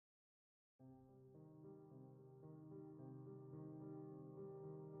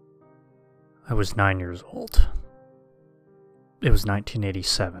I was 9 years old. It was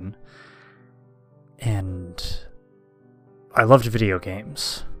 1987, and I loved video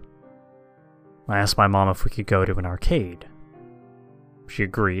games. I asked my mom if we could go to an arcade. She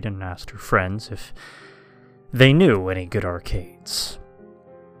agreed and asked her friends if they knew any good arcades.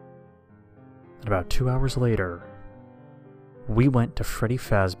 And about 2 hours later, we went to Freddy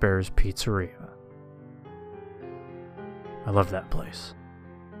Fazbear's Pizzeria. I loved that place.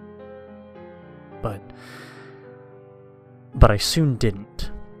 But I soon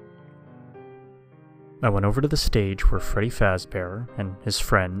didn't. I went over to the stage where Freddy Fazbear and his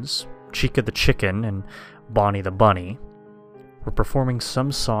friends, Chica the Chicken and Bonnie the Bunny, were performing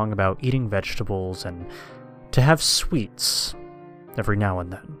some song about eating vegetables and to have sweets every now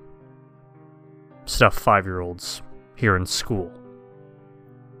and then. Stuff 5-year-olds hear in school.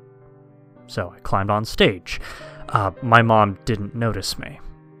 So I climbed on stage. My mom didn't notice me.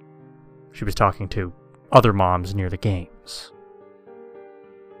 She was talking to other moms near the games.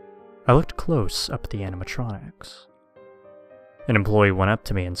 I looked close up at the animatronics. An employee went up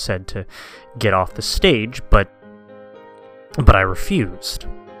to me and said to get off the stage, but I refused.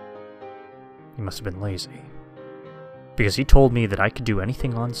 He must have been lazy, because he told me that I could do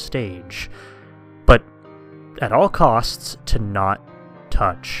anything on stage, but at all costs to not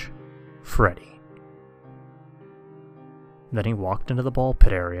touch Freddy. Then he walked into the ball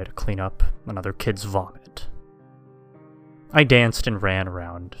pit area to clean up another kid's vomit. I danced and ran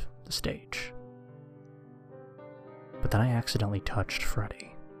around the stage. But then I accidentally touched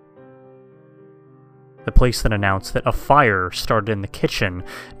Freddy. The place then announced that a fire started in the kitchen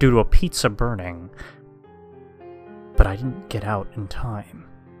due to a pizza burning. But I didn't get out in time.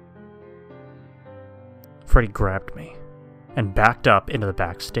 Freddy grabbed me and backed up into the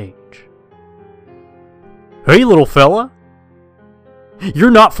backstage. "Hey, little fella!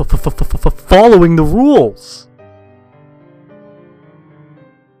 You're not following the rules!"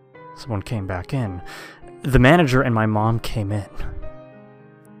 Someone came back in. The manager and my mom came in.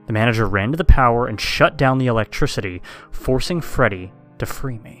 The manager ran to the power and shut down the electricity, forcing Freddy to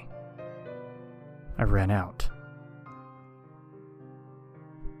free me. I ran out.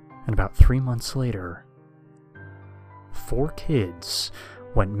 And about 3 months later, 4 kids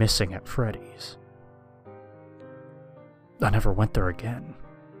went missing at Freddy's. I never went there again.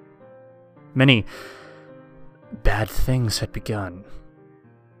 Many bad things had begun.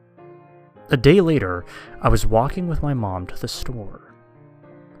 A day later, I was walking with my mom to the store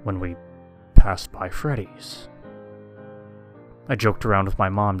when we passed by Freddy's. I joked around with my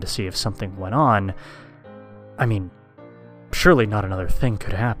mom to see if something went on. I mean, surely not another thing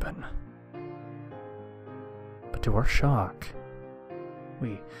could happen. But to our shock,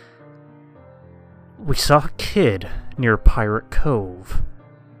 we saw a kid near Pirate Cove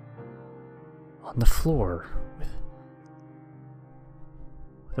on the floor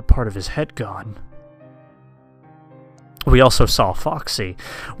with a part of his head gone. We also saw Foxy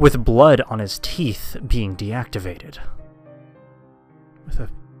with blood on his teeth being deactivated, with a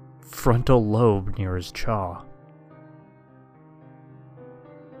frontal lobe near his jaw.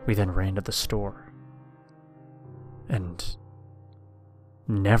 We then ran to the store and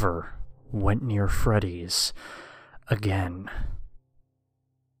never went near Freddy's again.